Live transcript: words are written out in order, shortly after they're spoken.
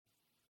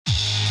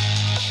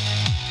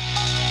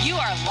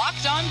are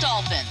Locked On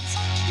Dolphins,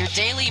 your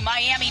daily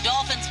Miami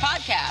Dolphins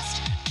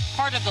podcast,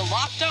 part of the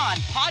Locked On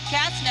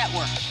Podcast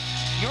Network,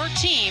 your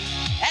team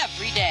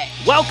every day.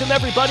 Welcome,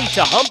 everybody,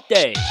 to Hump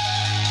Day.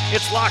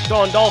 It's Locked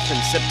On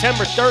Dolphins,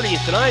 September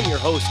 30th, and I'm your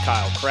host,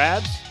 Kyle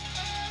Krabs.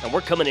 And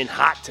we're coming in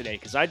hot today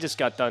because I just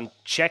got done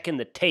checking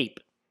the tape.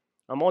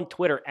 I'm on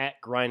Twitter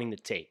at Grinding the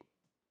Tape,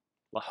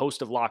 the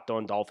host of Locked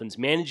On Dolphins,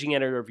 managing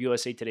editor of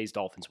USA Today's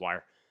Dolphins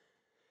Wire,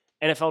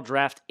 NFL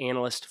draft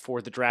analyst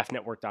for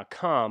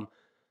thedraftnetwork.com,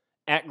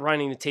 at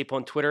Grinding the Tape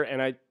on Twitter,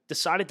 and I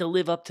decided to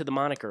live up to the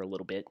moniker a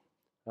little bit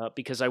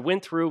because I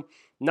went through,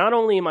 not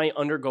only am I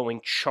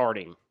undergoing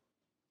charting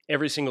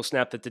every single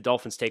snap that the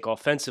Dolphins take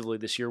offensively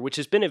this year, which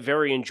has been a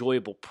very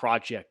enjoyable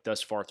project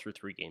thus far through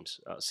 3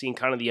 games, seeing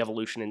kind of the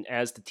evolution and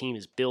as the team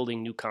is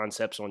building new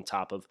concepts on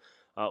top of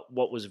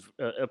what was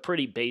a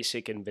pretty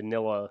basic and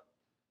vanilla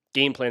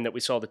game plan that we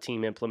saw the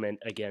team implement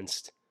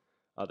against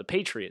the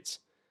Patriots.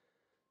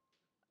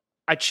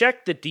 I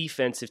checked the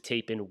defensive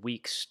tape in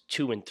weeks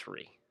 2 and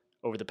 3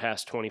 over the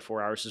past 24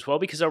 hours as well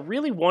because I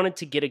really wanted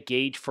to get a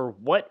gauge for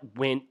what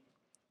went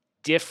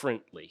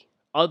differently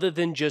other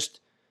than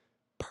just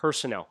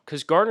personnel.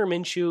 Because Gardner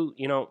Minshew,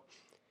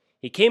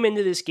 he came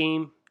into this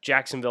game,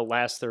 Jacksonville,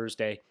 last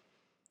Thursday,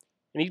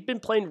 and he's been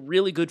playing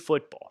really good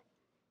football.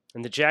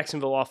 And the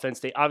Jacksonville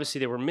offense,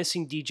 they were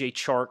missing DJ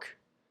Chark,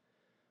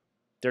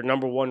 their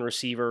number one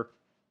receiver.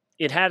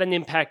 It had an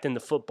impact in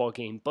the football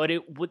game, but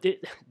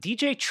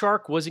DJ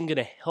Chark wasn't going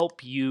to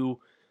help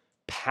you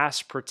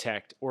pass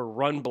protect or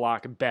run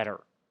block better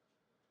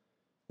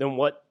than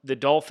what the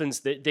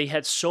Dolphins, they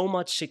had so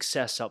much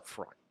success up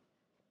front.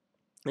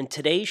 In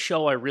today's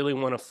show, I really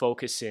want to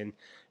focus in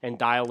and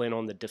dial in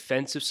on the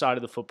defensive side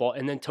of the football.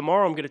 And then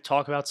tomorrow, I'm going to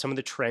talk about some of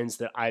the trends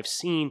that I've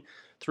seen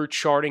through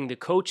charting the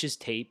coach's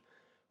tape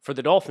for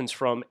the Dolphins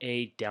from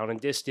a down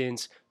and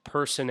distance,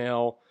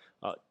 personnel,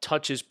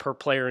 touches per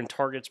player and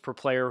targets per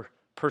player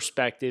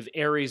perspective,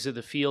 areas of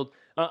the field.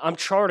 I'm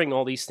charting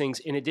all these things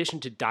in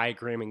addition to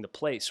diagramming the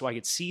play so I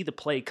could see the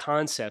play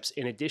concepts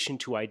in addition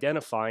to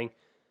identifying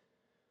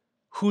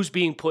who's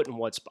being put in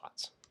what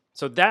spots.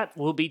 So that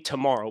will be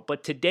tomorrow.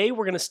 But today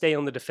we're going to stay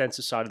on the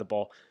defensive side of the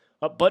ball.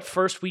 But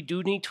first, we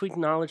do need to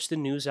acknowledge the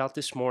news out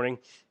this morning.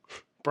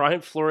 Brian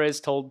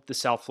Flores told the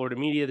South Florida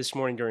media this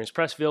morning during his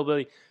press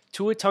availability,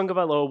 Tua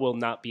Tagovailoa will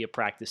not be at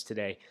practice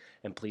today.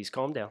 And please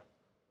calm down.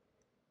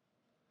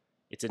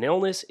 It's an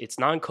illness. It's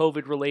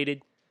non-COVID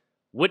related.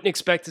 Wouldn't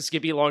expect this to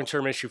be a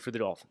long-term issue for the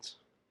Dolphins.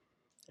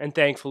 And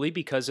thankfully,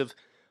 because of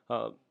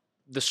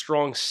the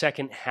strong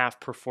second half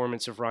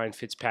performance of Ryan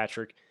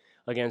Fitzpatrick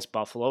against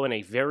Buffalo and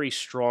a very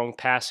strong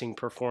passing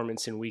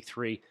performance in Week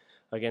 3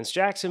 against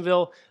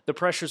Jacksonville, the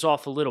pressure's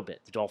off a little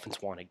bit. The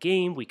Dolphins won a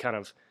game. We kind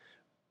of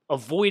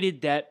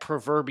avoided that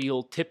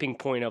proverbial tipping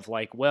point of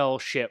like, well,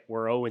 shit,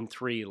 we're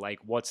 0-3. Like,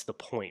 what's the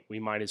point? We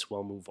might as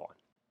well move on.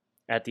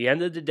 At the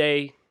end of the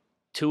day,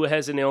 Tua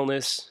has an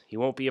illness. He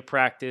won't be at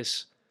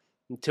practice.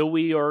 Until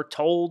we are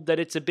told that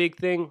it's a big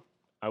thing,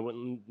 I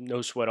wouldn't,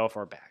 no sweat off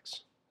our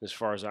backs, as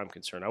far as I'm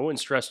concerned. I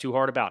wouldn't stress too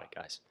hard about it,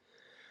 guys.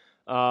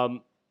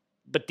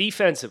 But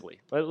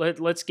defensively,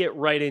 let's get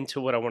right into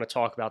what I want to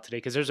talk about today,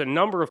 because there's a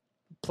number of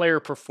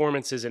player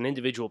performances and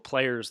individual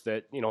players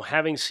that,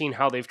 having seen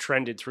how they've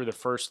trended through the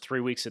first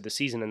 3 weeks of the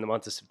season in the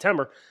month of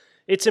September,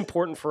 it's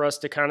important for us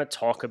to kind of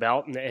talk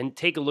about and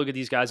take a look at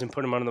these guys and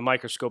put them under the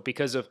microscope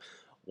because of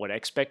what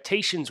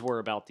expectations were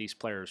about these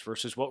players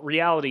versus what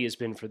reality has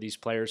been for these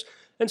players,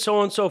 and so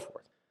on and so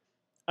forth.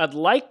 I'd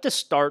like to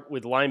start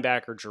with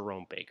linebacker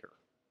Jerome Baker.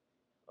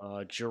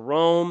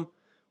 Jerome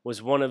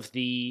was one of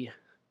the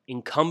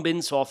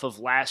incumbents off of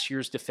last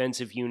year's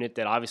defensive unit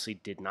that obviously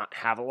did not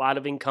have a lot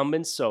of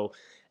incumbents, so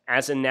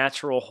as a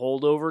natural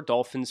holdover,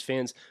 Dolphins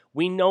fans,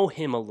 we know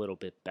him a little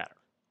bit better.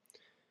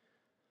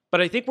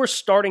 But I think we're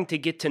starting to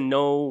get to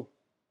know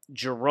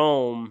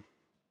Jerome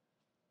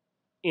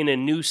in a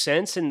new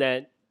sense, in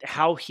that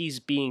how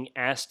he's being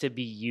asked to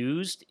be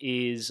used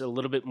is a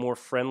little bit more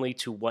friendly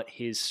to what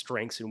his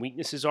strengths and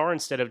weaknesses are,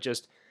 instead of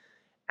just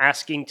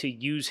asking to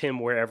use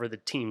him wherever the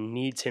team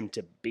needs him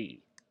to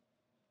be,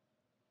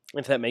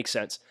 if that makes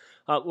sense.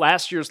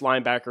 Last year's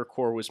linebacker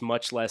core was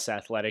much less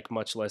athletic,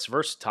 much less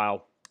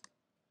versatile,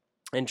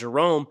 and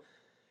Jerome,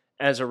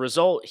 as a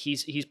result,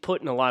 he's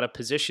put in a lot of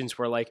positions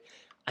where, like,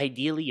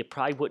 ideally you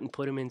probably wouldn't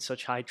put him in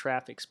such high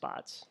traffic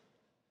spots.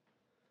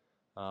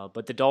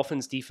 But the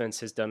Dolphins defense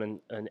has done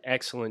an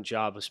excellent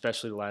job,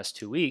 especially the last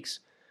 2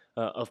 weeks,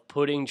 of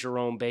putting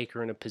Jerome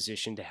Baker in a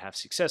position to have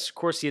success. Of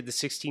course, he had the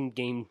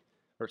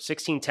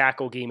 16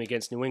 tackle game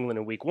against New England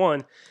in Week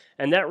 1,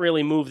 and that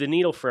really moved the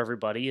needle for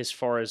everybody as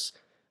far as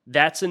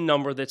that's a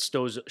number that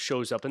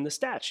shows up in the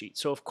stat sheet.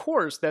 So, of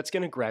course, that's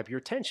going to grab your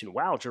attention.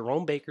 Wow,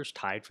 Jerome Baker is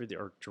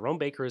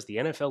the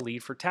NFL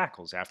lead for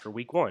tackles after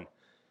Week 1.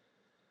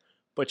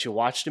 But you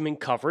watched him in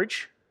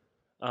coverage,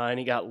 and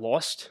he got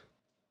lost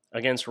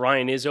against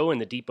Ryan Izzo in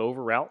the deep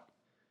over route.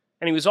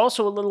 And he was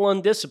also a little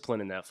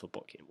undisciplined in that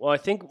football game. Well, I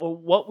think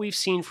what we've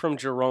seen from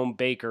Jerome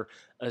Baker,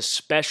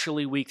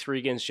 especially Week 3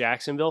 against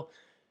Jacksonville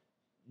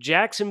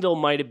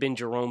might have been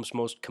Jerome's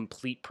most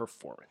complete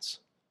performance.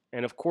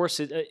 And of course,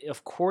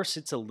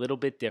 it's a little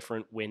bit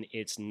different when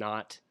it's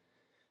not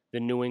the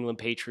New England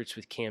Patriots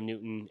with Cam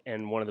Newton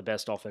and one of the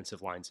best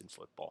offensive lines in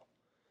football.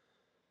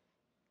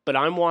 But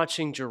I'm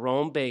watching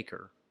Jerome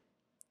Baker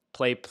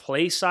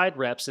play side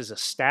reps as a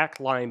stacked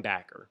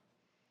linebacker,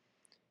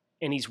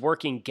 and he's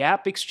working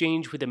gap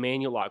exchange with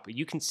Emmanuel Ogbah.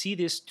 You can see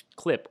this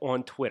clip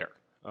on Twitter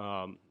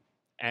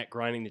at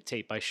Grinding the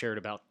Tape. I shared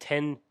about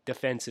 10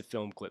 defensive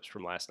film clips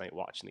from last night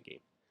watching the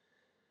game.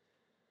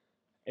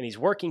 And he's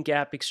working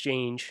gap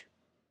exchange,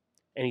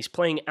 and he's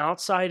playing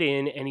outside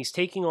in, and he's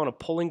taking on a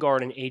pulling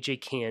guard in A.J.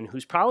 Cann,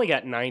 who's probably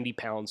got 90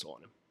 pounds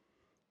on him.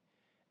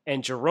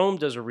 And Jerome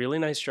does a really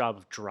nice job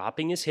of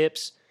dropping his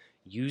hips,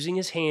 using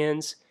his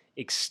hands,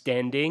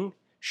 extending,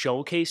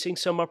 showcasing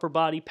some upper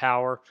body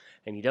power,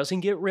 and he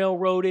doesn't get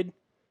railroaded.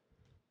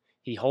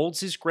 He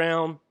holds his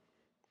ground,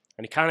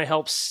 and it kind of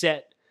helps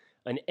set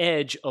an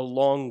edge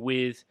along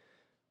with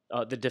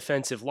the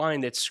defensive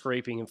line that's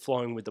scraping and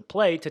flowing with the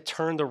play to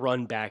turn the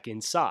run back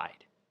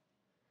inside.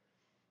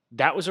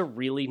 That was a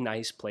really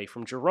nice play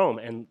from Jerome,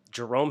 and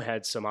Jerome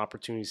had some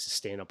opportunities to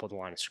stand up on the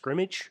line of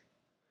scrimmage.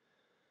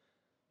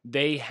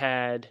 They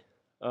had,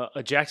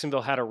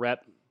 Jacksonville had a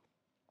rep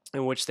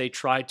in which they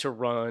tried to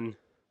run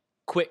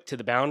quick to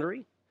the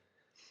boundary,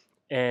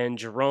 and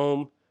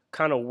Jerome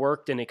kind of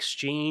worked an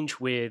exchange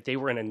with, they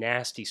were in a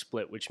nasty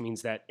split, which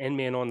means that end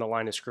man on the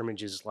line of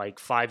scrimmage is like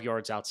 5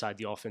 yards outside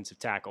the offensive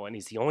tackle, and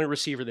he's the only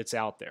receiver that's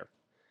out there.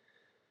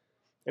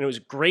 And it was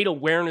great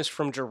awareness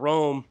from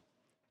Jerome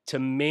to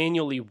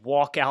manually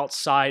walk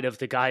outside of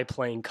the guy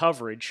playing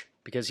coverage,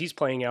 because he's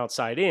playing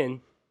outside in,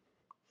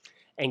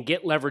 and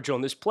get leverage on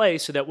this play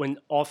so that when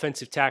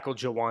offensive tackle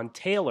Jawaan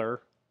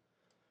Taylor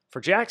for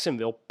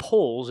Jacksonville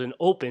pulls and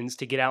opens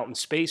to get out in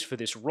space for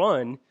this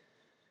run,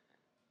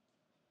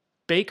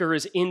 Baker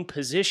is in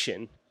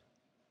position,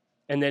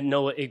 and then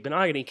Noah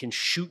Igbinoghene can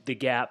shoot the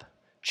gap,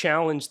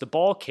 challenge the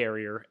ball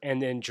carrier,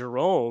 and then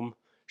Jerome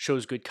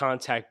shows good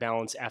contact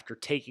balance after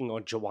taking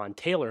on Jawaan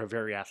Taylor, a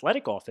very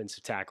athletic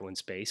offensive tackle in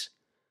space,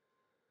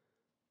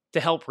 to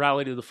help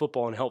rally to the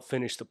football and help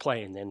finish the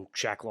play. And then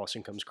Shaq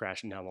Lawson comes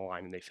crashing down the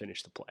line, and they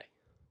finish the play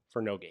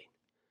for no gain.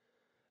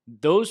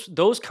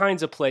 Those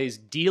kinds of plays,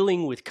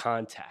 dealing with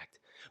contact,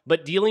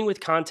 but dealing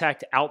with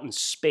contact out in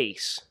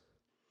space,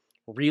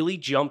 really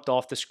jumped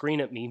off the screen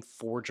at me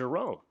for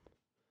Jerome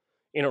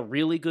in a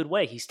really good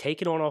way. He's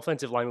taking on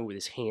offensive linemen with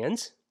his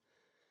hands.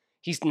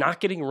 He's not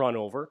getting run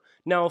over.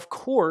 Now, of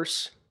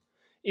course,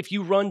 if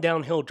you run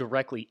downhill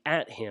directly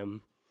at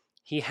him,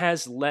 he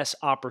has less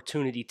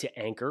opportunity to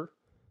anchor.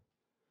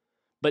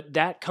 But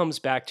that comes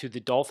back to the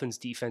Dolphins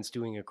defense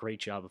doing a great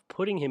job of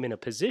putting him in a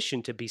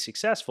position to be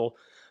successful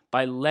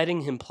by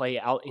letting him play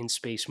out in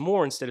space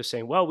more instead of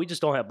saying, well, we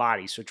just don't have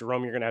bodies, so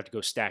Jerome, you're going to have to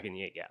go stack in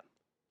the A-gap.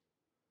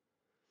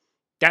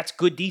 That's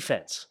good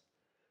defense.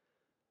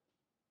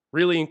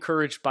 Really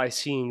encouraged by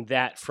seeing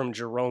that from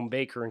Jerome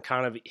Baker and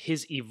kind of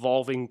his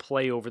evolving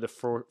play over the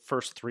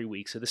first 3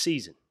 weeks of the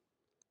season.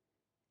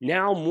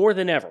 Now, more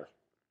than ever,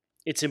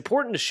 it's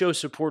important to show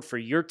support for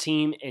your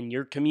team and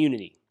your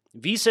community.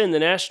 Visa and the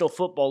National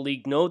Football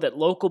League know that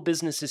local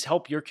businesses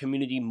help your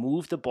community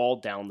move the ball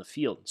down the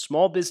field.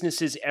 Small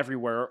businesses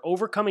everywhere are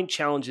overcoming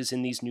challenges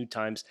in these new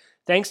times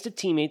thanks to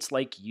teammates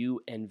like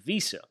you and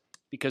Visa.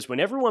 Because when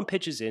everyone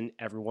pitches in,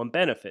 everyone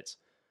benefits.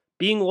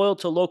 Being loyal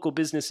to local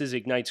businesses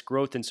ignites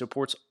growth and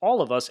supports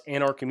all of us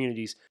and our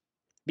communities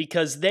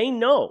because they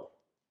know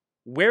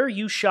where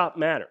you shop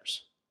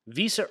matters.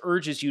 Visa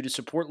urges you to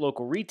support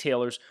local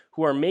retailers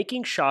who are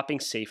making shopping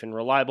safe and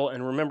reliable,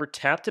 and remember,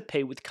 tap to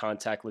pay with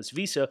contactless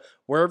Visa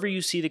wherever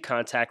you see the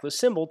contactless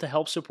symbol to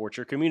help support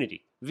your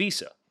community.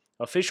 Visa,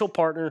 official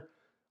partner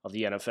of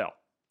the NFL.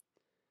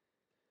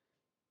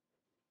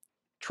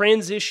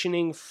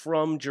 Transitioning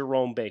from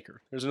Jerome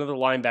Baker, there's another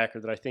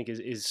linebacker that I think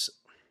is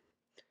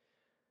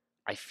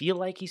I feel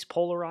like he's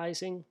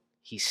polarizing.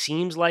 He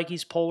seems like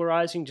he's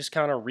polarizing, just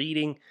kind of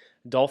reading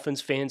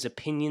Dolphins fans'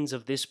 opinions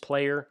of this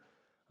player.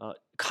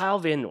 Kyle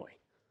Van Noy.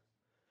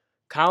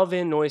 Kyle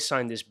Van Noy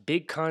signed this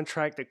big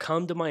contract to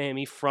come to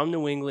Miami from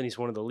New England. He's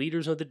one of the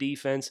leaders of the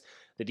defense.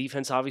 The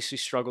defense obviously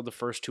struggled the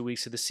first 2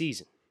 weeks of the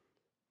season.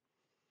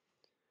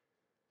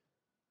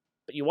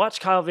 But you watch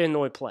Kyle Van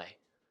Noy play,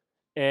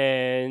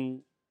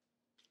 and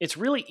it's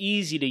really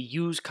easy to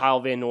use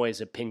Kyle Van Noy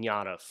as a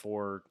piñata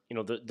for,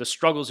 the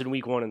struggles in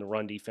week one in the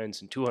run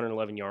defense and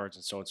 211 yards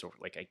and so on and so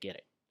forth. Like, I get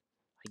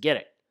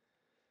it.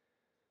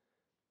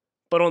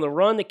 But on the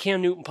run that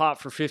Cam Newton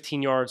popped for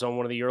 15 yards on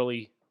one of the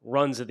early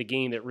runs of the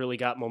game that really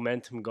got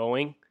momentum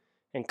going,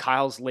 and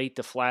Kyle's late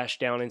to flash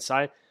down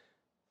inside,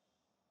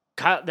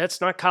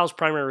 that's not Kyle's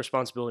primary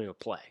responsibility to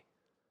play.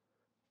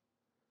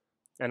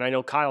 And I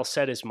know Kyle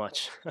said as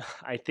much.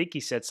 I think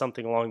he said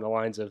something along the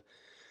lines of,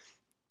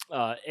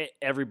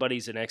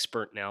 everybody's an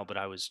expert now, but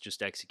I was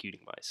just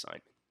executing my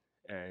assignment.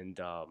 And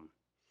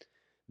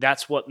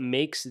that's what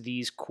makes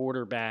these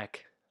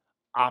quarterback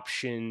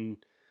option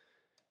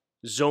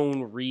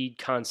zone read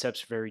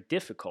concepts very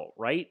difficult,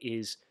 right?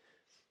 Is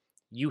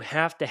you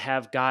have to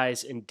have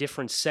guys in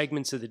different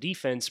segments of the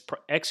defense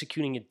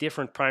executing a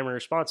different primary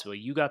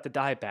responsibility. You got the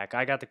dive back,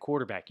 I got the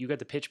quarterback, you got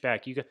the pitch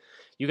back, you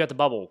got the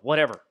bubble,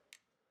 whatever.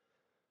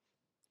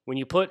 When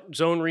you put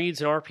zone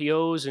reads and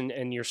RPOs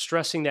and you're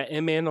stressing that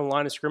M-man on the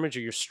line of scrimmage,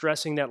 or you're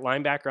stressing that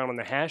linebacker out on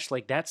the hash,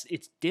 like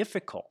it's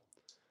difficult.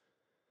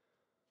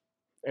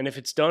 And if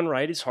it's done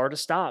right, it's hard to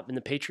stop. And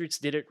the Patriots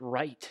did it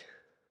right.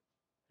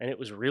 And it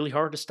was really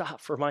hard to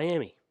stop for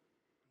Miami.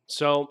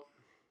 So,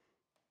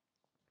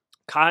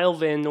 Kyle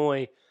Van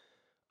Noy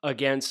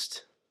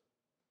against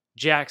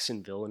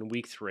Jacksonville in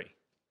week 3.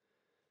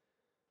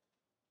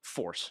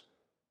 Force.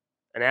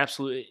 An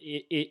absolute.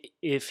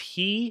 If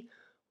he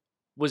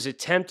was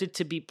attempted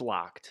to be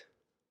blocked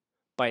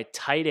by a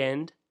tight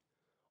end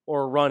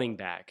or a running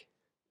back,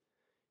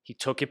 he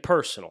took it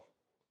personal.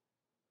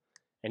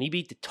 And he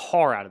beat the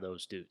tar out of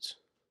those dudes.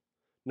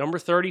 Number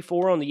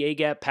 34 on the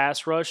A-gap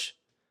pass rush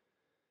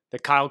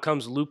that Kyle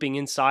comes looping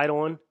inside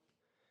on,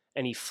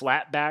 and he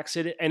flat backs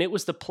it. And it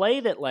was the play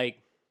that,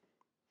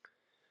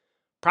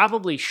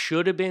 probably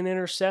should have been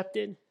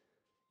intercepted.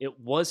 It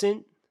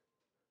wasn't.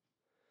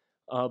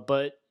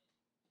 But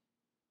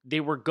they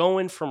were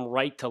going from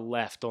right to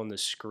left on the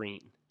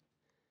screen.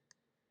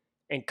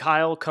 And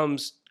Kyle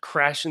comes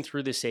crashing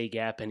through this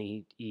A-gap, and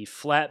he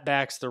flat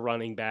backs the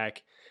running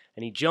back,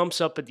 and he jumps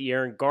up at the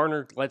air, and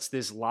Gardner lets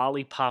this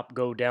lollipop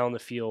go down the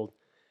field,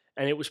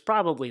 and it was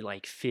probably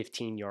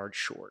 15 yards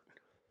short.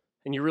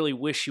 And you really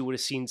wish you would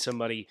have seen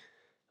somebody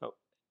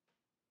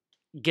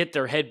get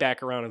their head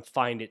back around and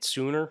find it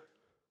sooner.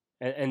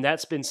 And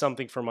that's been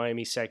something for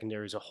Miami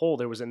secondary as a whole.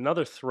 There was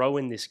another throw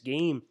in this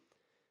game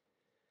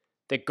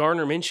that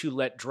Gardner Minshew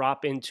let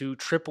drop into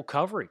triple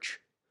coverage.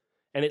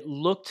 And it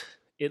looked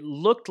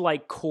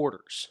like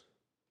quarters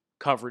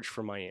coverage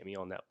for Miami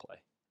on that play.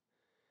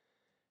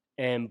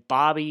 And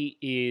Bobby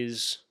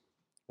McCain's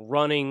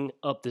running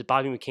up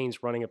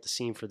the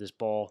seam for this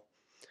ball,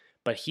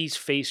 but he's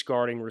face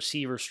guarding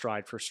receiver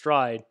stride for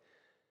stride.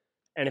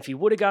 And if he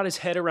would have got his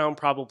head around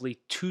probably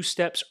 2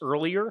 steps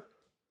earlier,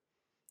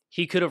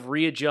 he could have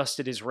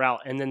readjusted his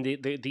route. And then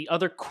the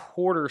other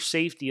quarter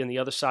safety on the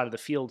other side of the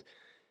field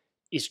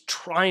is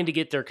trying to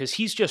get there because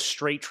he's just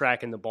straight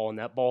tracking the ball, and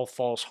that ball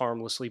falls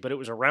harmlessly. But it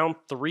was around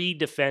 3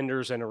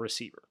 defenders and a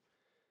receiver.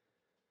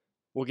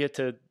 We'll get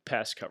to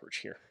pass coverage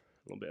here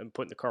a little bit. I'm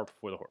putting the cart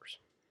before the horse.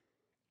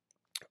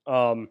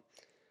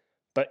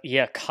 But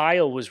yeah,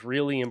 Kyle was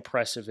really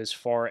impressive as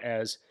far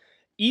as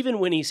even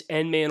when he's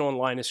end man on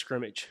line of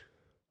scrimmage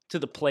to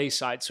the play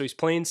side. So he's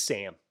playing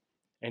Sam,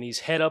 and he's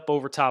head up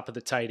over top of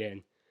the tight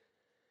end.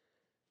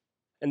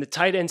 And the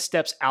tight end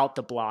steps out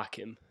to block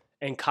him.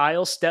 And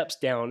Kyle steps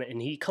down,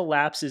 and he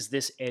collapses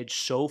this edge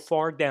so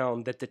far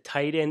down that the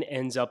tight end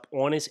ends up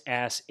on his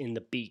ass in the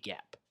B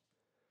gap.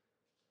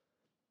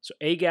 So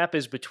A gap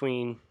is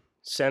between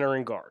center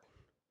and guard.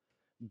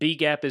 B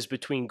gap is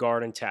between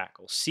guard and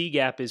tackle. C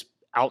gap is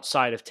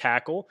outside of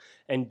tackle,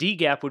 and D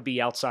gap would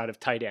be outside of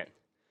tight end.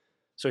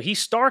 So he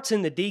starts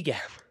in the D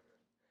gap,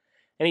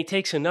 and he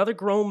takes another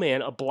grown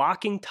man, a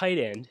blocking tight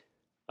end,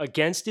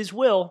 against his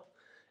will,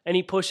 and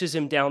he pushes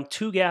him down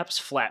 2 gaps,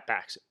 flat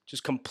backs it.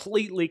 Just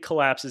completely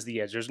collapses the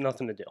edge. There's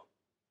nothing to do.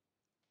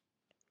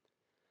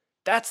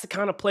 That's the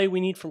kind of play we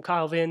need from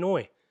Kyle Van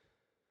Noy.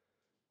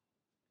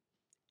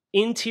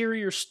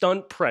 Interior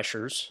stunt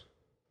pressures,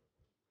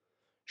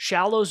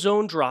 shallow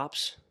zone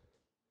drops,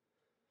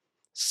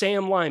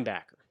 Sam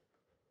linebacker.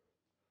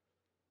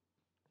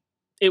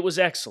 It was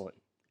excellent.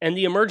 And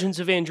the emergence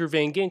of Andrew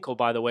Van Ginkel,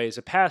 by the way, as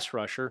a pass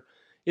rusher,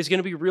 is going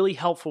to be really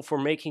helpful for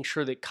making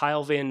sure that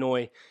Kyle Van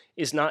Noy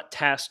is not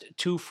tasked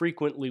too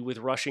frequently with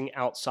rushing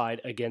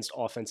outside against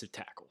offensive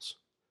tackles.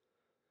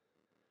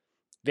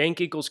 Van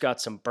Ginkel's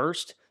got some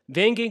burst.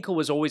 Van Ginkel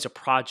was always a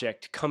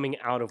project coming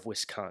out of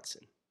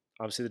Wisconsin.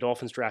 Obviously, the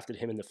Dolphins drafted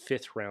him in the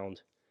 5th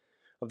round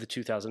of the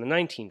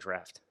 2019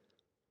 draft.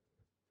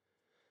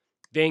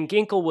 Van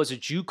Ginkel was a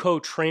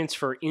JUCO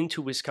transfer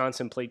into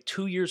Wisconsin, played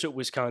 2 years at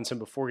Wisconsin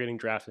before getting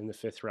drafted in the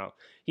 5th round.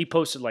 He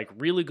posted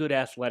really good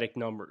athletic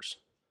numbers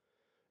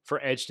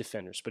for edge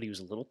defenders, but he was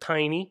a little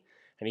tiny,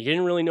 and he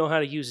didn't really know how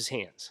to use his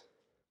hands.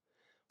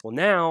 Well,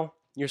 now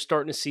you're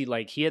starting to see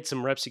he had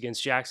some reps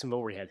against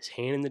Jacksonville where he had his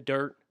hand in the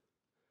dirt,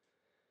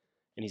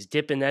 and he's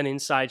dipping that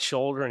inside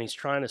shoulder, and he's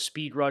trying to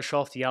speed rush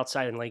off the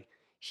outside, and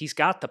he's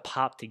got the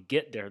pop to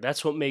get there.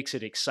 That's what makes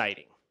it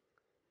exciting.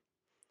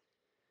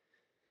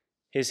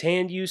 His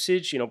hand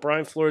usage,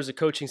 Brian Flores, the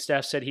coaching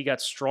staff, said he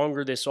got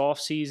stronger this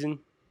offseason.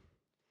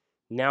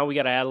 Now we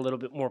got to add a little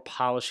bit more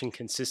polish and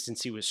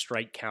consistency with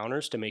strike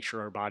counters to make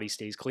sure our body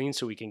stays clean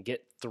so we can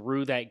get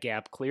through that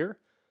gap clear.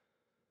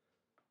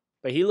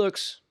 But he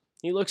looks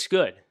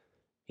good.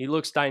 He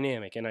looks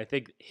dynamic, and I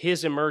think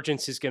his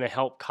emergence is going to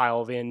help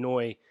Kyle Van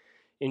Noy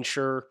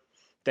ensure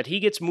that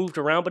he gets moved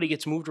around, but he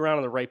gets moved around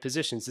in the right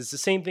positions. It's the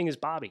same thing as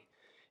Bobby.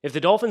 If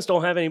the Dolphins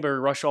don't have anybody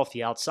rush off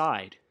the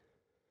outside,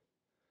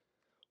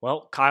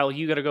 well, Kyle,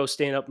 you got to go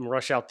stand up and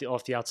rush off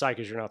the outside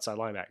because you're an outside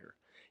linebacker.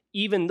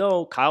 Even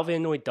though Kyle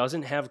Van Noy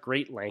doesn't have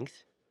great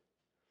length,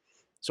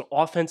 So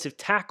offensive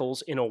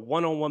tackles in a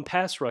one-on-one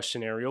pass rush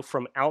scenario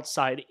from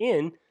outside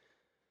in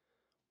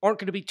aren't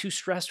going to be too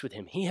stressed with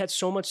him. He had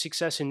so much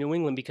success in New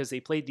England because they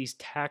played these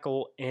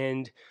tackle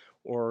end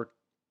or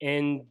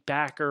end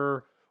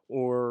backer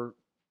or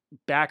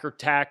backer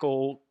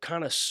tackle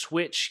kind of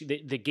switch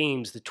the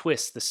games, the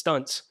twists, the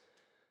stunts.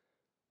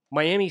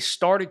 Miami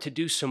started to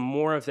do some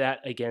more of that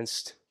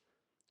against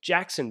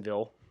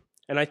Jacksonville.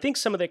 And I think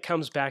some of that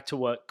comes back to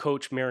what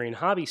Coach Marion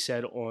Hobby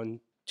said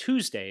on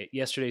Tuesday at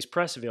yesterday's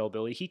press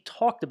availability. He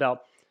talked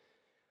about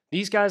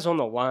these guys on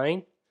the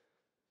line,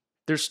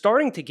 they're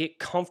starting to get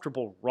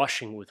comfortable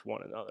rushing with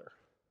one another.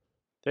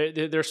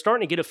 They're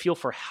starting to get a feel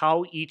for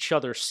how each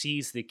other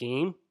sees the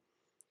game.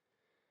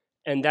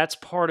 And that's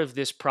part of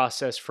this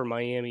process for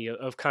Miami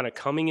of kind of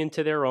coming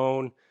into their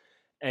own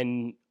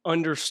and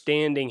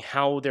understanding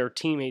how their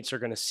teammates are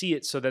going to see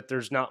it so that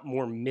there's not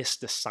more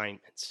missed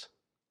assignments.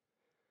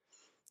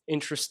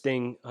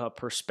 Interesting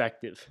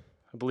perspective.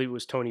 I believe it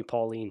was Tony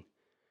Pauline.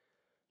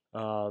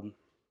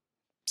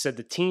 Said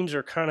the teams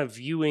are kind of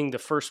viewing the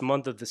first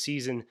month of the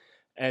season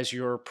as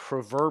your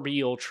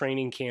proverbial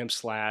training camp /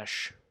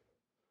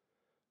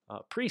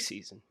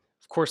 preseason.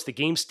 Of course, the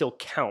games still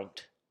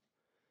count.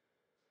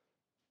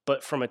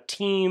 But from a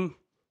team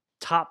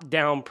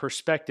top-down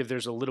perspective,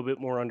 there's a little bit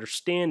more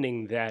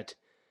understanding that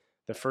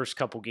the first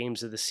couple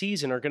games of the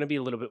season are going to be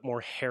a little bit more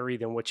hairy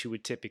than what you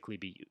would typically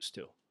be used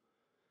to.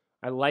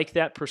 I like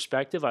that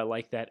perspective. I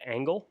like that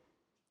angle.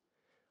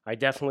 I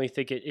definitely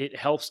think it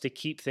helps to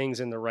keep things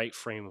in the right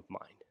frame of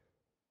mind.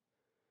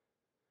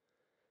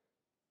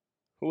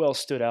 Who else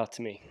stood out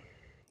to me?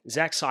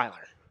 Zach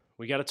Seiler.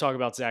 We got to talk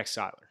about Zach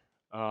Seiler.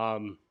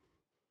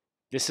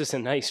 This is a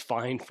nice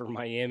find for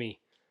Miami.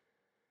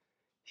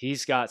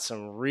 He's got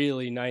some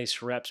really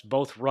nice reps,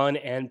 both run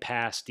and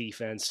pass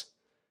defense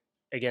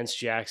against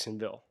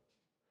Jacksonville.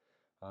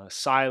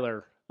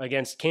 Seiler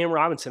against Cam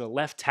Robinson, a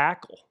left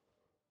tackle.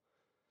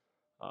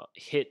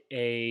 Hit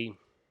a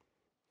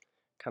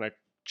kind of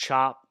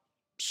chop,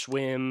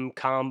 swim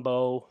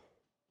combo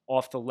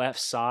off the left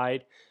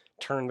side,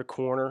 turned the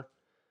corner.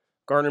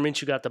 Gardner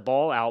Minshew got the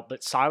ball out,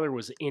 but Seiler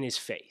was in his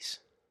face.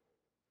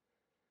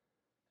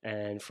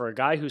 And for a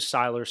guy who's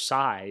Seiler's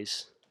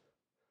size,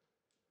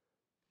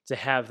 to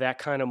have that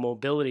kind of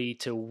mobility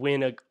to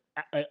win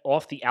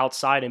off the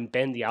outside and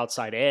bend the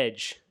outside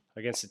edge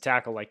against a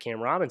tackle like Cam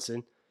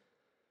Robinson,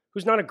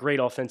 who's not a great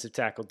offensive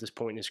tackle at this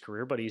point in his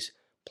career, but he's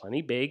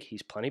plenty big,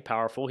 he's plenty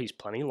powerful, he's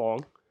plenty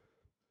long,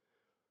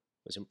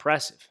 was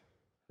impressive,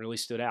 really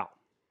stood out.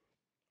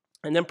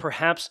 And then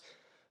perhaps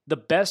the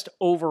best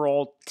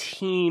overall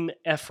team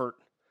effort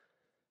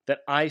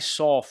that I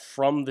saw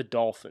from the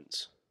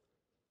Dolphins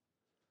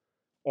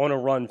on a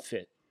run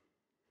fit.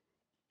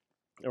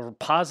 There were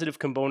positive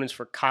components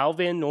for Kyle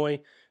Van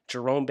Noy,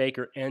 Jerome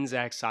Baker, and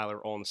Zach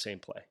Seiler all in the same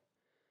play.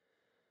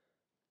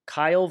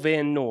 Kyle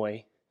Van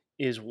Noy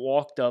is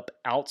walked up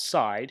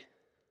outside,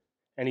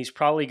 and he's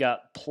probably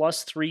got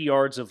plus 3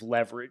 yards of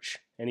leverage,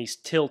 and he's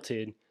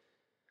tilted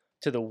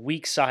to the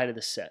weak side of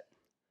the set.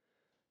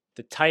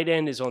 The tight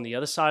end is on the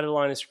other side of the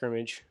line of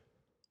scrimmage,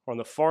 or on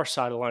the far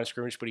side of the line of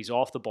scrimmage, but he's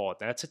off the ball.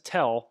 That's a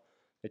tell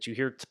that you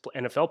hear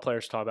NFL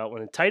players talk about.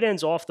 When the tight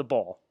end's off the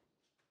ball,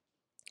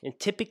 it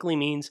typically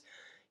means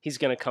he's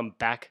going to come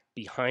back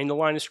behind the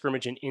line of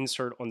scrimmage and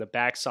insert on the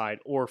backside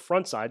or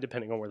front side,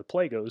 depending on where the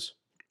play goes,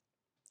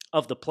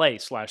 of the play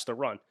 / the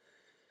run.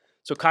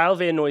 So Kyle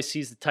Van Noy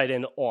sees the tight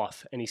end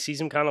off, and he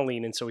sees him kind of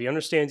leaning, so he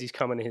understands he's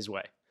coming his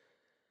way.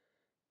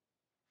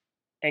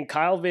 And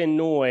Kyle Van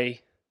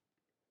Noy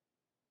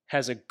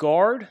has a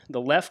guard,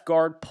 the left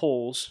guard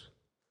pulls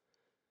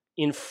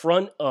in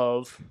front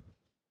of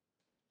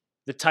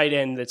the tight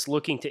end that's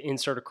looking to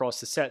insert across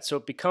the set. So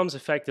it becomes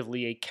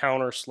effectively a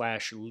counter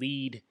 /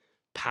 lead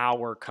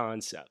power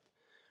concept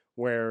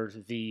where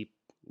the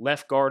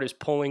left guard is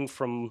pulling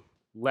from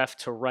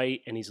left to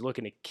right and he's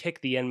looking to kick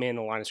the end man in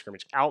the line of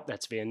scrimmage out.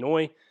 That's Van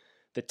Noy.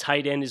 The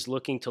tight end is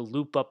looking to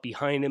loop up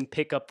behind him,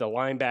 pick up the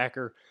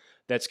linebacker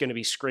that's going to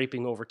be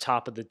scraping over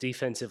top of the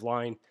defensive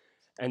line.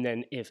 And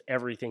then if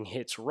everything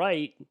hits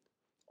right,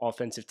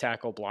 offensive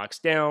tackle blocks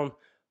down,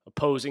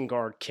 opposing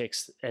guard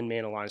kicks end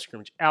man in line of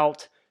scrimmage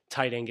out,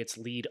 tight end gets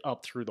lead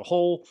up through the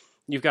hole.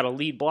 You've got a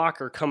lead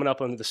blocker coming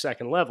up under the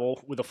second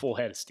level with a full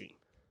head of steam.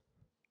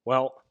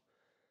 Well,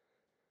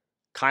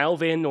 Kyle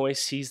Van Noy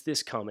sees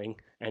this coming,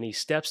 and he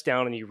steps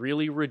down and he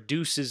really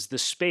reduces the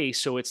space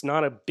so it's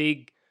not a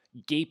big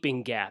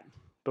gaping gap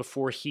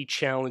before he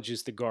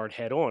challenges the guard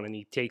head on, and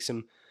he takes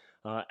him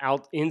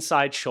out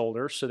inside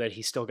shoulder so that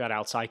he's still got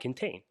outside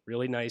contain.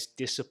 Really nice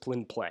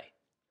disciplined play.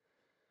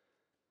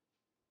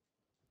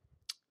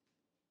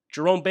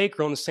 Jerome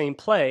Baker on the same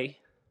play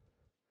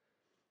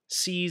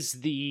sees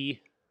the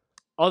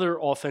other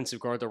offensive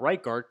guard, the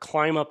right guard,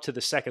 climb up to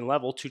the second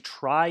level to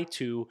try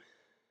to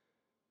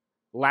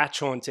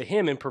latch on to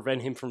him and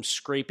prevent him from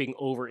scraping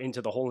over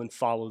into the hole and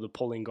follow the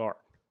pulling guard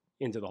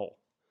into the hole.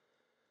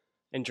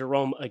 And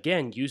Jerome,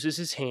 again, uses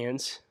his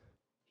hands.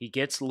 He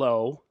gets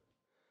low.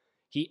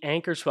 He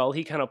anchors well.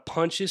 He kind of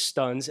punches,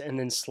 stuns, and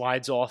then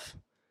slides off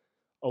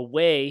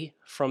away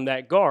from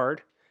that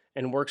guard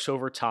and works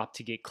over top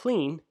to get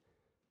clean.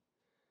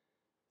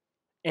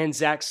 And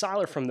Zach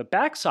Seiler from the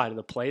backside of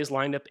the play is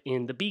lined up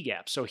in the B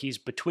gap. So he's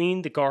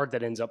between the guard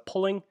that ends up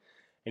pulling,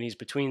 and he's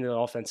between the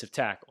offensive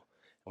tackle.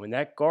 And when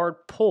that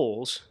guard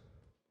pulls,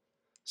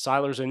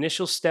 Seiler's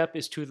initial step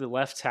is to the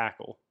left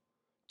tackle,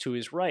 to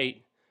his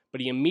right,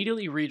 but he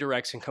immediately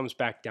redirects and comes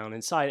back down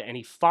inside, and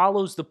he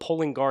follows the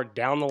pulling guard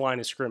down the line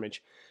of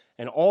scrimmage.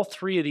 And all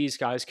three of these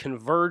guys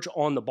converge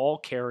on the ball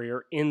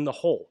carrier in the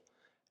hole.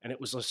 And it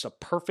was just a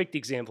perfect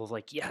example of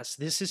like, yes,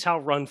 this is how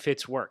run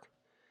fits work.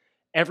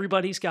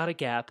 Everybody's got a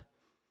gap,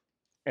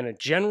 and a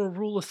general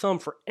rule of thumb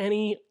for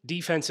any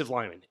defensive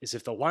lineman is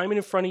if the lineman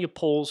in front of you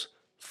pulls,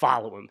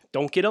 follow him.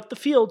 Don't get up the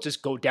field,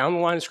 just go down the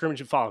line of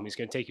scrimmage and follow him. He's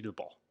going to take you to the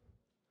ball.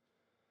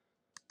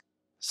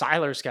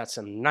 Seiler's got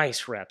some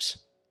nice reps,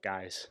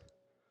 guys.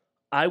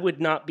 I would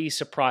not be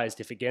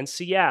surprised if against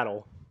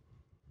Seattle,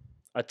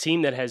 a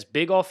team that has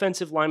big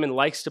offensive linemen,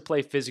 likes to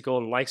play physical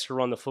and likes to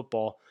run the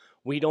football,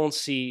 we don't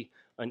see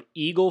an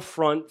eagle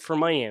front for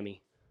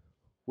Miami,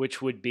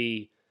 which would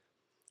be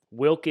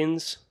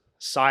Wilkins,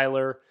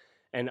 Seiler,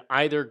 and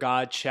either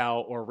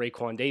Godchow or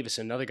Raekwon Davis,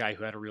 another guy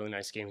who had a really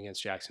nice game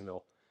against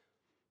Jacksonville,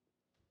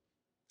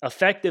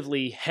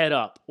 effectively head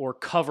up or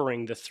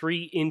covering the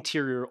three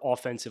interior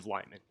offensive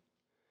linemen.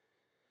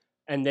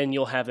 And then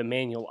you'll have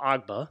Emmanuel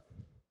Ogbah,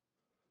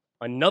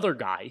 another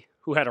guy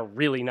who had a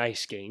really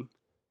nice game,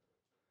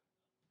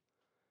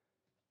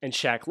 and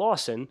Shaq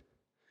Lawson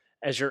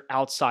as your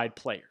outside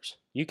players.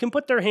 You can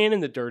put their hand in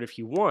the dirt if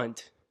you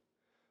want.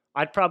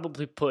 I'd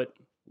probably put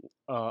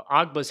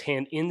Ogbah's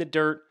hand in the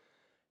dirt,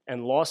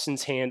 and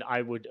Lawson's hand,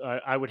 I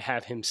would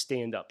have him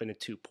stand up in a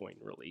 2-point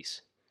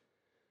release.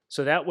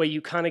 So that way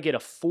you kind of get a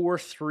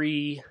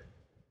 4-3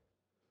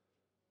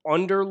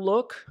 under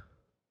look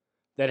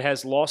that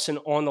has Lawson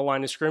on the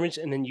line of scrimmage,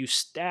 and then you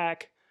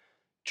stack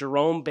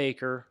Jerome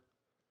Baker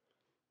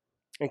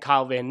and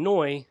Kyle Van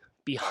Noy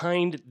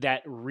behind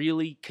that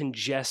really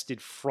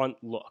congested front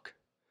look.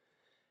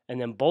 And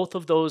then both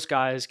of those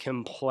guys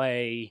can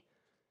play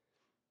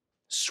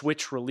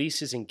switch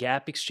releases and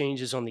gap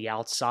exchanges on the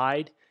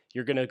outside.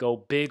 You're going to go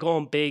big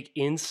on big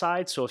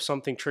inside, so if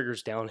something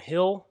triggers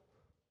downhill,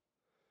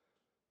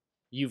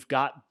 you've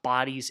got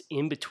bodies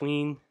in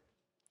between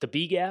the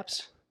B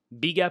gaps.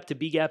 B gap to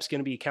B gap is going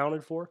to be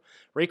accounted for.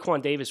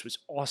 Raekwon Davis was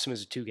awesome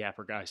as a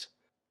 2-gapper, guys.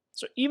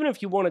 So even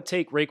if you want to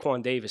take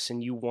Raekwon Davis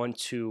and you want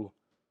to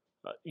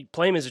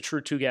play him as a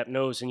true 2-gap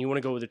nose, and you want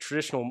to go with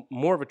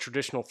more of a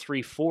traditional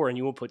 3-4, and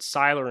you will put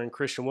Seiler and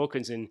Christian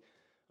Wilkins in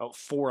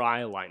 4-eye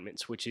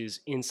alignments, which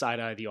is inside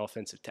eye of the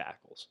offensive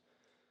tackles.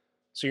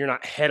 So you're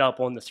not head up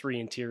on the three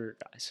interior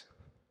guys.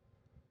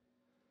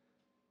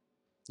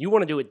 You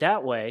want to do it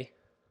that way,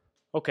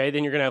 okay,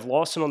 then you're going to have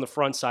Lawson on the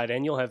front side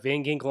end. You'll have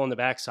Van Ginkel on the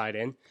back side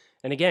end.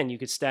 And again, you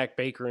could stack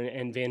Baker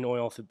and Van Noy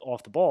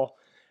off the ball.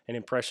 And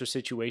in pressure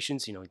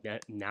situations,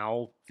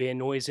 now Van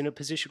Noy is in a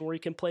position where he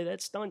can play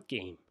that stunt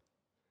game.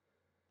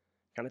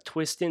 Kind of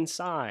twist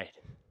inside.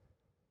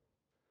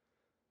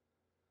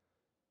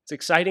 It's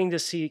exciting to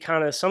see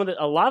kind of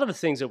a lot of the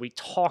things that we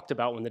talked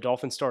about when the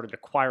Dolphins started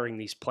acquiring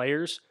these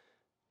players.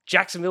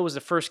 Jacksonville was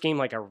the first game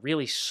like I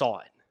really saw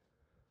it.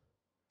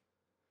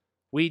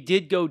 We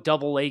did go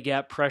double A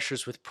gap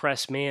pressures with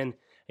press man.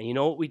 And you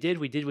know what we did?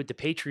 We did what the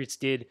Patriots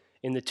did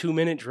in the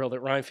 2-minute drill that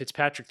Ryan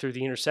Fitzpatrick threw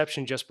the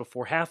interception just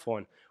before half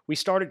one. We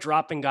started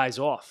dropping guys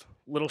off.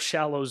 Little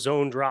shallow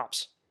zone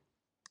drops.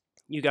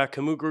 You got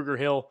Kamu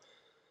Grugier-Hill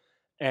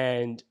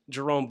and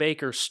Jerome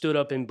Baker stood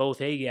up in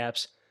both A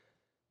gaps.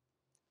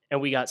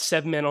 And we got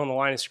 7 men on the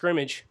line of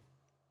scrimmage.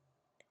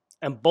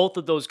 And both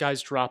of those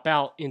guys drop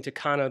out into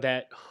kind of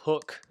that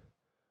hook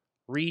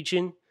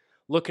region,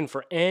 looking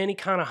for any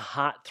kind of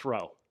hot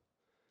throw.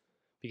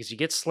 Because you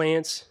get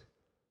slants,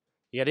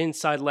 you got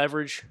inside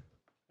leverage.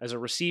 As a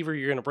receiver,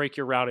 you're going to break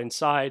your route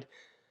inside.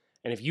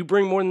 And if you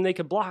bring more than they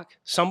could block,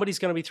 somebody's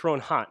going to be throwing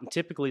hot. And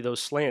typically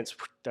those slants,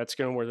 that's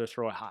going to where they're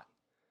throwing hot.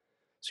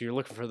 So you're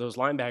looking for those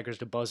linebackers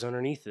to buzz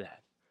underneath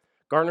that.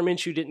 Gardner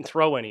Minshew didn't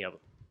throw any of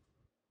them.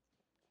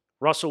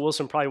 Russell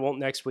Wilson probably won't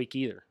next week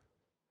either.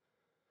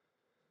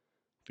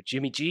 But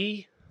Jimmy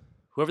G,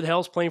 whoever the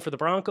hell's playing for the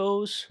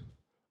Broncos,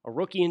 a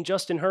rookie in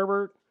Justin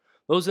Herbert,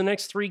 those are the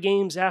next 3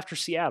 games after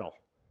Seattle.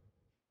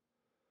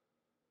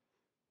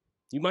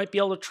 You might be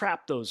able to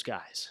trap those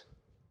guys.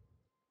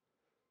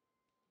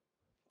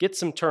 Get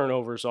some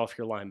turnovers off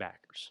your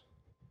linebackers.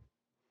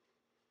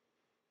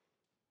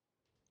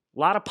 A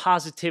lot of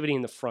positivity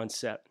in the front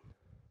set.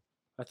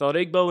 I thought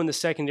Igbo in the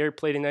secondary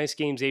played a nice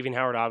game. Xavier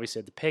Howard obviously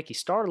had the pick. He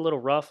started a little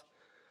rough.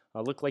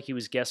 Looked like he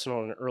was guessing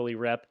on an early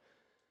rep.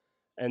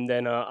 And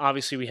then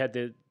obviously we had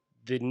the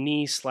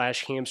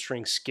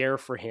knee/hamstring scare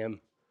for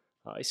him.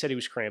 He said he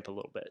was cramped a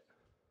little bit.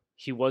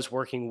 He was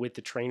working with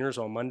the trainers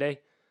on Monday.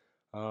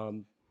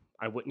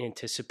 I wouldn't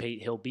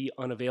anticipate he'll be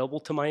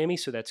unavailable to Miami,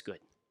 so that's good.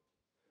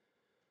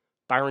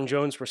 Byron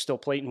Jones, we're still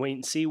playing wait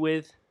and see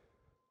with.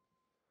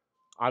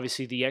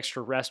 Obviously, the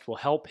extra rest will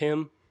help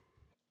him.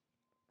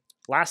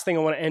 Last thing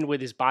I want to end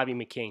with is Bobby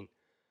McCain.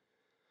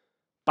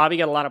 Bobby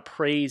got a lot of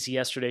praise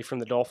yesterday from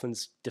the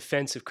Dolphins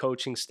defensive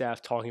coaching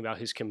staff talking about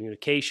his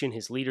communication,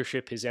 his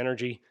leadership, his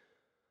energy.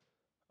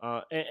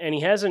 And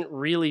he hasn't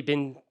really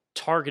been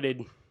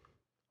targeted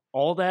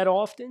all that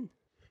often,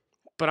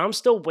 but I'm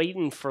still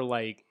waiting for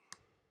like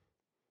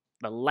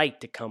the light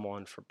to come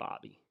on for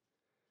Bobby.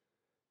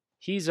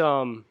 He's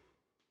one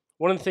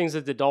of the things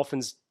that the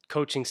Dolphins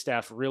coaching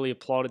staff really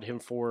applauded him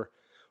for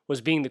was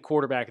being the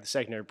quarterback of the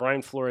secondary.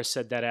 Brian Flores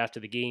said that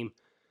after the game.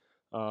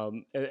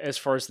 As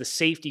far as the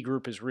safety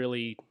group is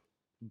really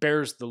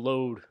bears the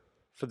load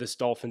for this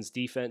Dolphins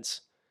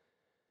defense.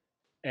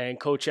 And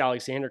Coach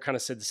Alexander kind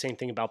of said the same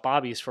thing about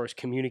Bobby as far as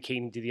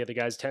communicating to the other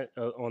guys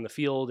on the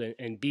field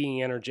and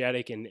being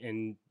energetic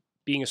and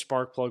being a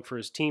spark plug for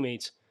his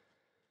teammates.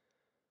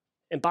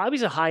 And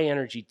Bobby's a high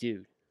energy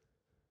dude.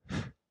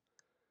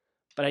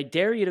 But I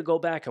dare you to go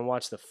back and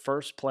watch the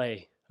first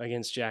play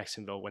against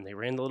Jacksonville when they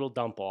ran the little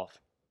dump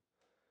off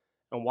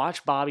and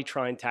watch Bobby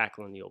try and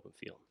tackle in the open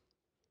field.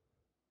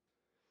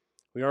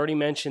 We already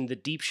mentioned the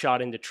deep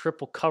shot into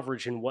triple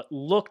coverage in what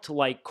looked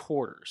like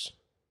quarters,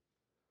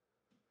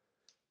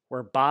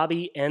 where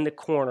Bobby and the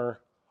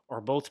corner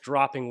are both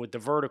dropping with the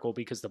vertical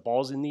because the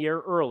ball's in the air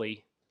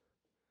early.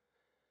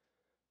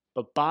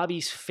 But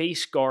Bobby's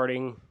face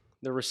guarding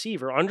the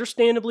receiver,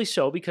 understandably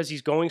so because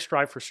he's going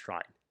stride for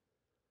stride.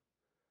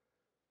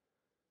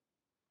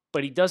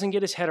 But he doesn't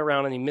get his head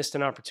around and he missed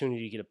an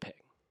opportunity to get a pick.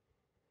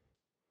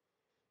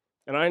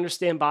 And I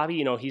understand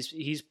Bobby,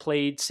 he's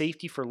played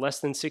safety for less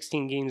than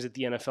 16 games at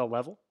the NFL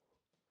level.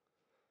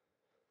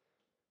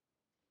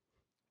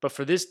 But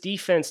for this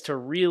defense to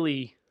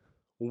really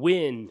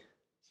win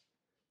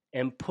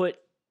and put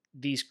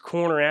these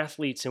corner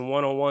athletes in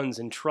one-on-ones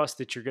and trust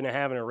that you're going to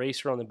have an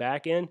eraser on the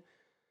back end,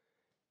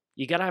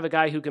 you got to have a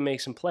guy who can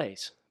make some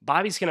plays.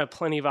 Bobby's going to have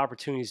plenty of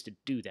opportunities to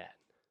do that.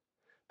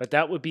 But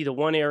that would be the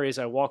one area as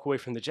I walk away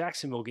from the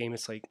Jacksonville game.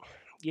 It's like,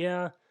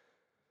 yeah,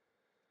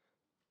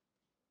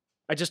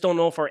 I just don't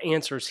know if our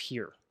answer's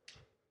here.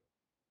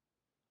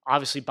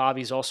 Obviously,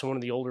 Bobby's also one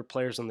of the older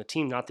players on the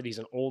team. Not that he's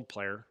an old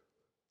player.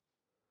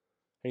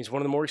 And he's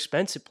one of the more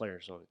expensive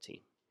players on the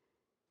team.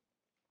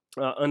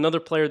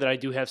 Another player that I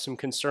do have some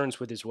concerns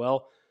with as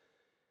well,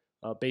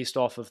 based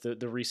off of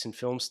the recent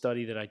film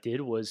study that I did,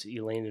 was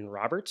Elandon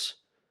Roberts.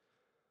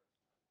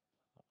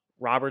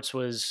 Roberts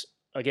was,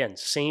 again,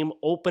 same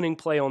opening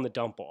play on the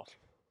dump-off.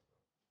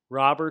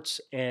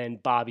 Roberts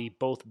and Bobby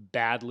both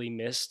badly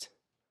missed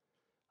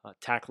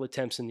tackle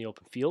attempts in the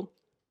open field.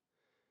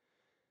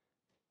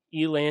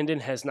 Elandon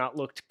has not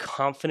looked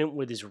confident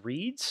with his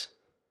reads.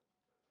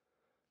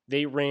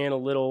 They ran a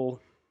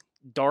little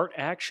dart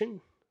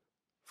action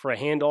for a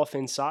handoff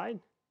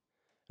inside.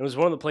 It was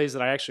one of the plays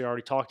that I actually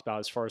already talked about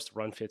as far as the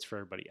run fits for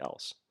everybody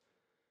else.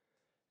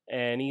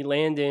 And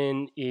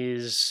Elandon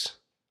is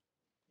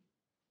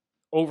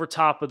over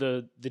top of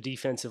the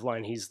defensive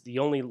line. He's the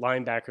only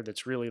linebacker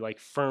that's really like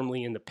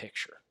firmly in the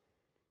picture.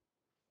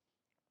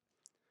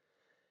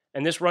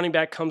 And this running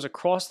back comes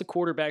across the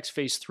quarterback's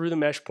face through the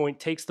mesh point,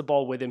 takes the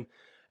ball with him,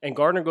 and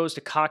Gardner goes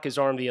to cock his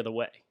arm the other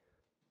way.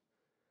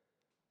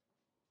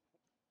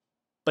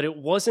 But it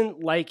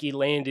wasn't like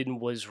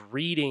Elandon was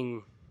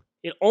reading.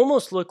 It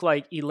almost looked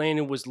like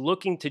Elandon was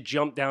looking to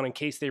jump down in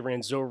case they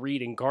ran Zoe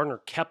Reed, and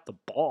Gardner kept the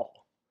ball.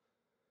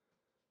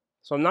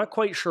 So I'm not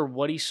quite sure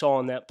what he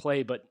saw in that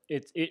play, but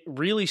it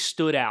really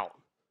stood out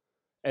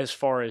as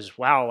far as,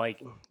 wow,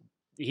 like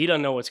he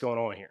doesn't know what's going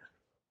on here,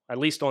 at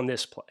least on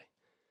this play.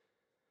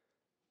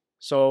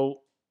 So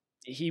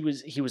he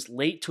was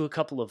late to a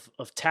couple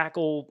of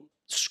tackle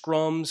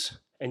scrums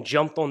and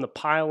jumped on the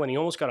pile, and he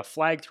almost got a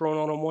flag thrown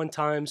on him one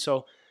time.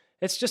 So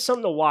it's just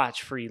something to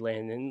watch for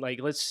Elandon. Like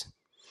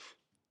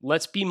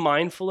let's be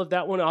mindful of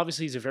that one.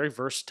 Obviously, he's a very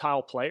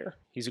versatile player.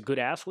 He's a good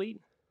athlete.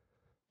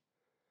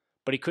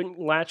 But he couldn't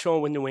latch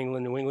on with New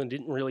England. New England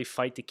didn't really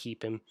fight to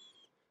keep him.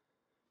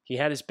 He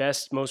had his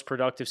best, most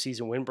productive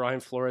season when Brian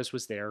Flores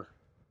was there.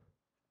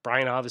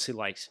 Brian obviously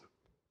likes him.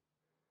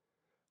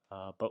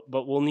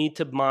 But we'll need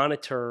to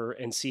monitor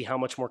and see how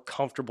much more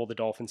comfortable the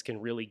Dolphins can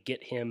really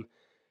get him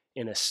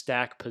in a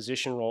stack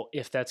position role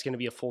if that's going to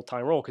be a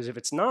full-time role. Because if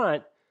it's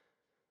not,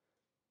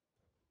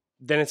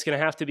 then it's going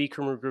to have to be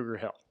Kamu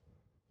Grugier-Hill.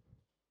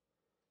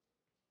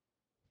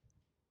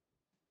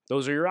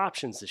 Those are your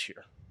options this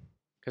year.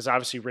 Because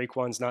obviously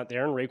Raekwon's not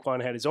there, and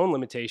Raekwon had his own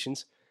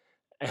limitations.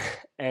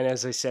 And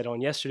as I said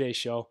on yesterday's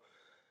show,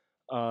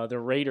 the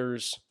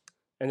Raiders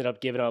ended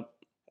up giving up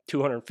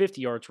 250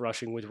 yards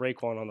rushing with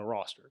Raekwon on the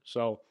roster.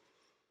 So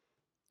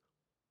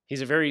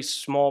he's a very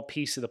small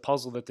piece of the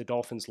puzzle that the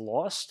Dolphins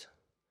lost.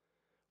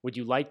 Would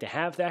you like to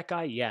have that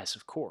guy? Yes,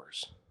 of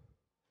course.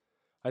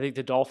 I think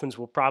the Dolphins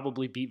will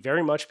probably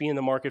very much be in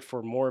the market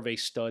for more of a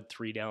stud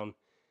 3-down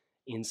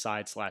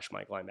inside /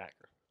 Mike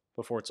linebacker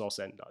before it's all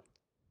said and done.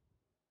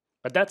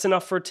 But that's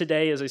enough for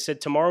today. As I said,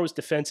 tomorrow is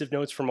defensive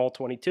notes from all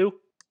 22.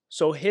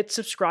 So hit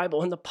subscribe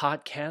on the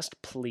podcast,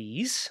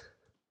 please.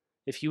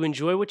 If you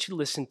enjoy what you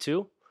listen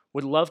to,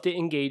 would love to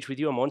engage with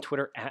you. I'm on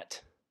Twitter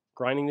at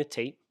Grinding the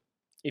Tape.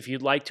 If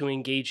you'd like to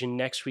engage in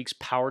next week's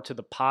Power to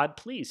the Pod,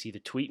 please either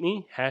tweet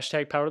me,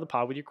 hashtag Power to the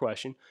Pod with your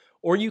question,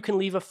 or you can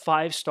leave a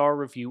 5-star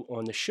review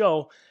on the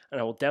show,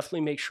 and I will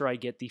definitely make sure I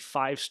get the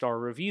 5-star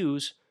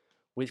reviews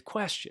with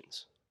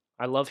questions.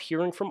 I love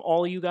hearing from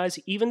all of you guys,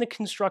 even the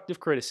constructive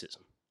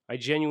criticism. I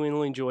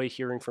genuinely enjoy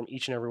hearing from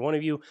each and every one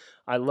of you.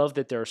 I love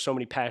that there are so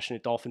many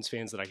passionate Dolphins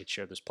fans that I could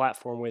share this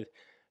platform with,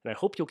 and I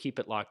hope you'll keep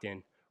it locked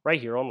in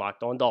right here on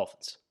Locked On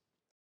Dolphins.